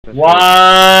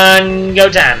One go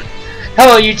time.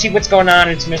 Hello YouTube, what's going on?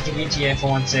 It's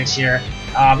MrDta416 here.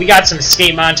 We got some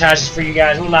skate montages for you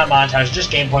guys. Well, not montages,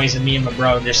 just gameplays of me and my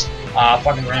bro just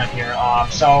fucking around here.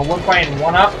 So we're playing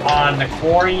 1-up on the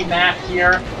quarry map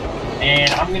here, and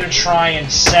I'm gonna try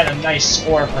and set a nice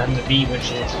score for him to beat,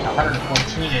 which is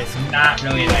 114. It's not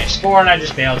really a nice score, and I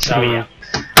just failed. So yeah.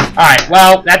 All right,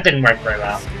 well that didn't work very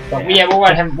well. But yeah, we'll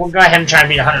go ahead and try and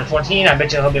beat 114. I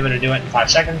bet you he'll be able to do it in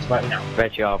 5 seconds, but no.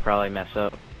 Bet you I'll probably mess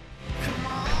up.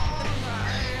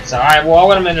 So alright, well I'll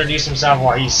let him introduce himself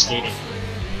while he's skating.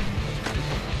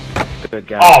 Good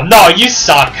guy. Oh no, you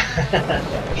suck!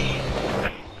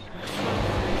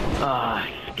 Ah,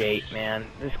 skate, man.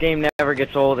 This game never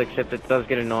gets old, except it does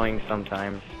get annoying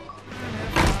sometimes.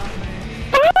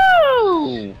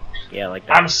 Woo! Yeah, like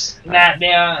that. I'm snap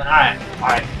down.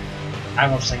 Alright. I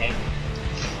love singing.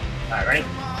 Alright, ready?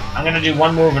 I'm gonna do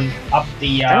one move and up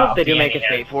the I hope they do make a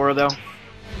skate 4 though.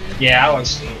 Yeah, I like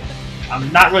skate. I'm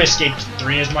not really skate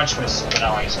 3 as much, but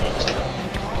I like skate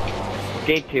 2.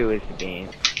 Skate 2 is the game.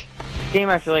 This game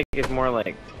I feel like is more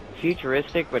like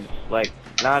futuristic, but it's like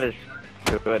not as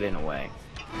good in a way.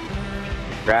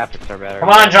 Graphics are better. Come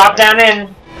on, drop down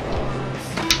in!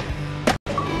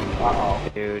 Uh-oh.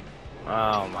 Dude.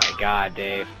 Oh my god,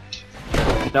 Dave.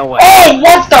 No way. Oh,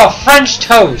 what the French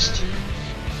toast?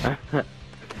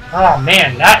 Oh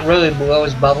man, that really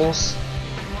blows bubbles.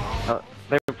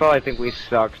 They probably think we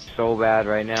suck so bad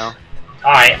right now.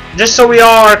 Alright, just so we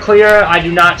all are clear, I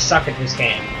do not suck at this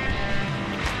game.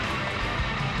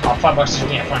 Oh, $5 you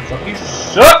can't front flip. You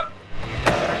suck!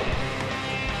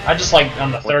 I just like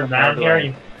on the third round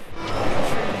here.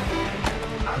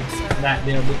 That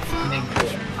deal.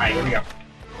 Alright, here we go.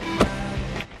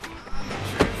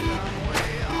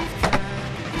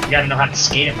 You gotta know how to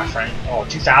skate it, my friend. Oh,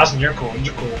 2000, you're cool.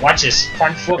 You're cool. Watch this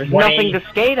front flip. There's nothing to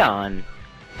skate on.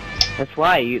 That's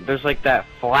why there's like that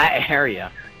flat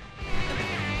area.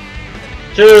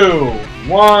 2,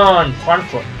 1, front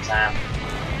flip time.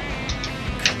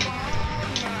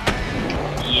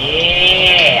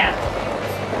 Yeah.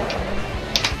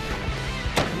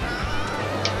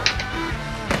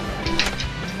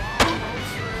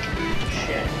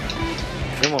 Shit.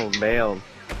 They almost bailed.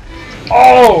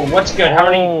 Oh, what's good? How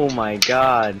many? Oh my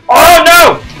god. Oh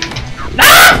no!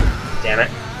 No! Damn it.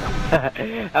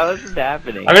 How is this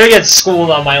happening? I'm gonna get schooled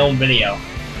on my own video.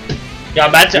 Yeah,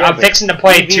 I'm fixing to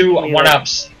play 2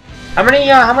 1-ups. How many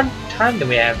time do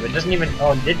we have? It doesn't even.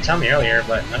 Oh, it did tell me earlier,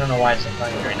 but I don't know why it's not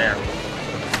telling me right now.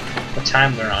 What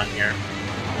time we're on here?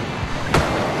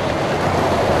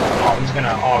 Oh, he's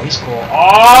gonna. Oh, he's cool.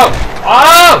 Oh!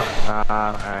 Oh!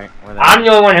 Alright. I'm the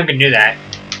only one who can do that.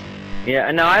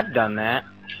 Yeah, no, I've done that.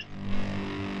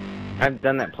 I've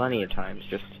done that plenty of times,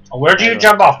 just... Oh, where do you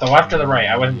jump off, the left or the right?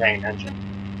 I wasn't paying attention.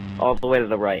 All the way to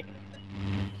the right.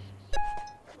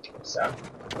 So...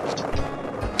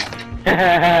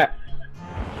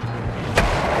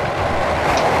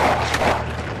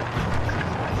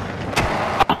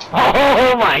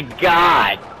 Oh my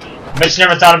god! But you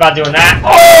never thought about doing that.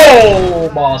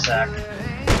 Oh, ball sack!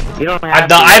 You don't have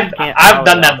I've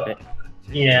done that.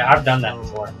 Yeah, I've done that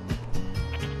before.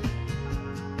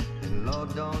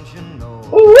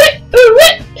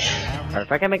 Or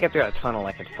if I can make it through that tunnel,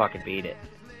 I can fucking beat it.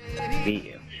 Beat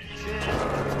you.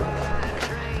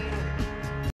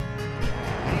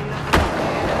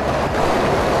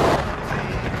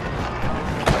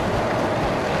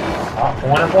 Oh,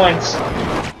 400 points.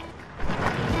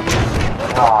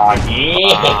 Oh,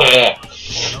 yeah.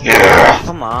 Yeah.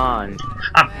 Come on.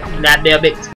 I'm not that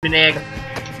big banana.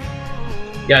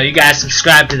 Yo, you guys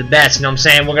subscribe to the best, you know what I'm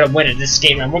saying? We're gonna win at this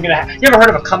game, man. We're gonna have, you ever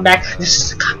heard of a comeback? This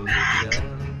is a comeback.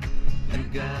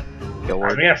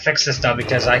 Alright, we gotta fix this though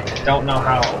because I don't know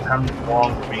how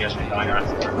long the video's been going on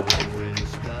for.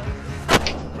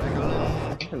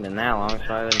 It hasn't been that long, it's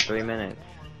probably been 3 minutes.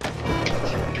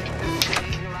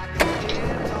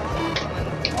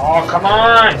 Oh, come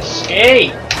on!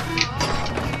 Skate!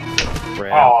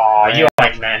 Oh, you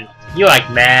like men. You like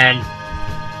men.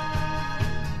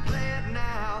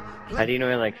 How do you know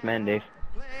he likes men, Dave?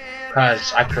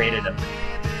 Because I created him.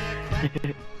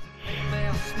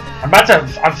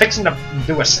 I'm fixing to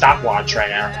do a stopwatch right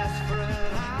now.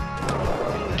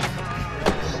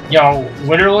 Yo,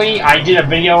 literally, I did a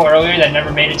video earlier that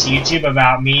never made it to YouTube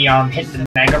about me hitting the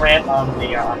mega ramp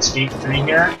on Skate 3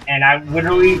 here, and I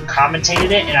literally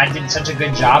commentated it, and I did such a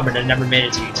good job, but it never made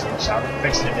it to YouTube, so I'm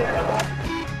fixing to do that.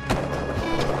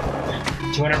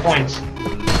 200 points.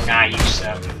 Nah, you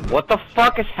suck. What the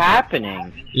fuck is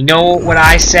happening? You know what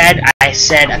I said? I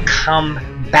said a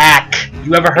comeback.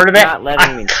 You ever heard of it?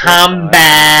 A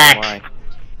comeback.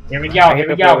 Here we go, here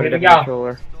we go, here we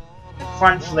go.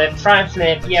 Front flip, front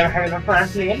flip. You ever heard of a front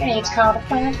flip? It's called a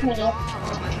front flip.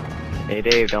 Hey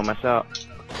Dave, don't mess up.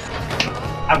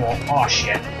 I won't. Oh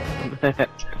shit.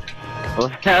 Well,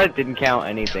 that didn't count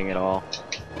anything at all.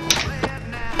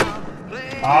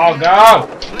 Oh, go!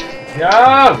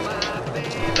 Go!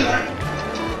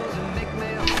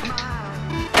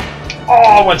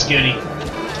 Oh, what's goody?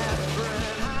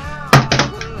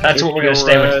 That's what we're gonna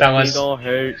stay with, fellas.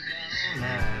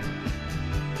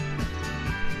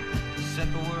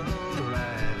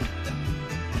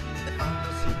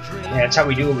 Yeah, that's how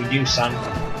we do what we do, son.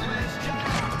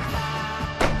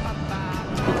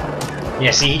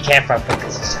 Yeah, see, he can't front flip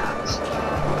because he sucks.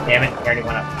 Damn it, he already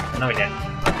went up. No, he didn't.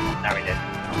 No, he did.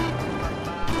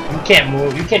 You can't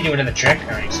move. You can't do another trick.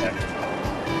 Already said.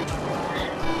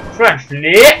 Front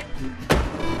flip!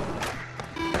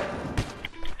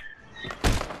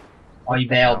 Oh, you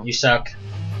bailed. You suck.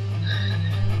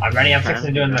 I'm ready. I'm fixing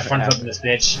to do another front flip in this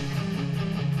bitch.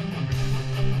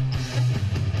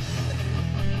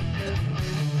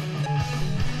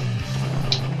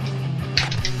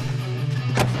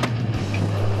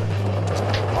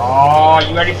 Oh,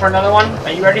 you ready for another one?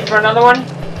 Are you ready for another one?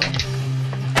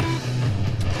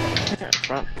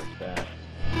 Front flip that.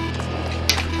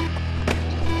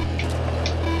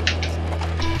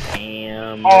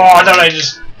 Damn. Oh, I thought I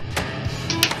just...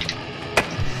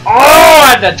 Oh,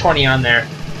 I had that 20 on there.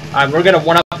 We're gonna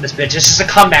one-up this bitch. This is a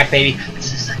comeback, baby.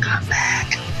 This is a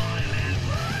comeback.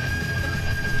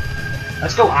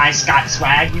 Let's go, I Scott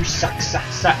Swag. You suck, suck,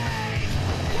 suck.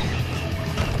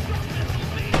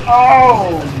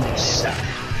 Oh, you suck.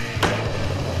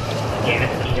 Damn it,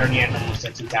 he already had almost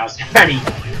at 2,000. Ready.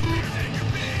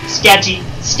 Sketchy.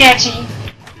 Sketchy.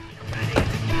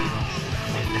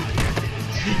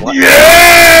 What?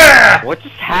 Yeah! What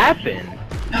just happened?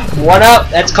 One up.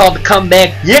 That's called the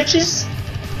comeback. Yitches.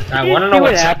 I want to know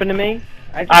what what's happened to me.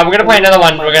 we're gonna play another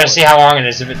one. We're gonna see how long it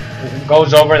is. If it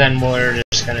goes over, then we're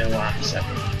just gonna set.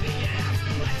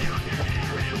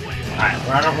 Alright,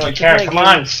 well, I don't really care. Come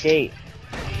on. Skate.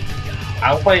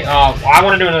 I'll play. I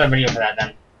want to do another video for that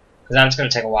then, because that's gonna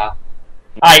take a while.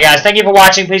 Alright, guys. Thank you for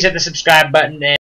watching. Please hit the subscribe button.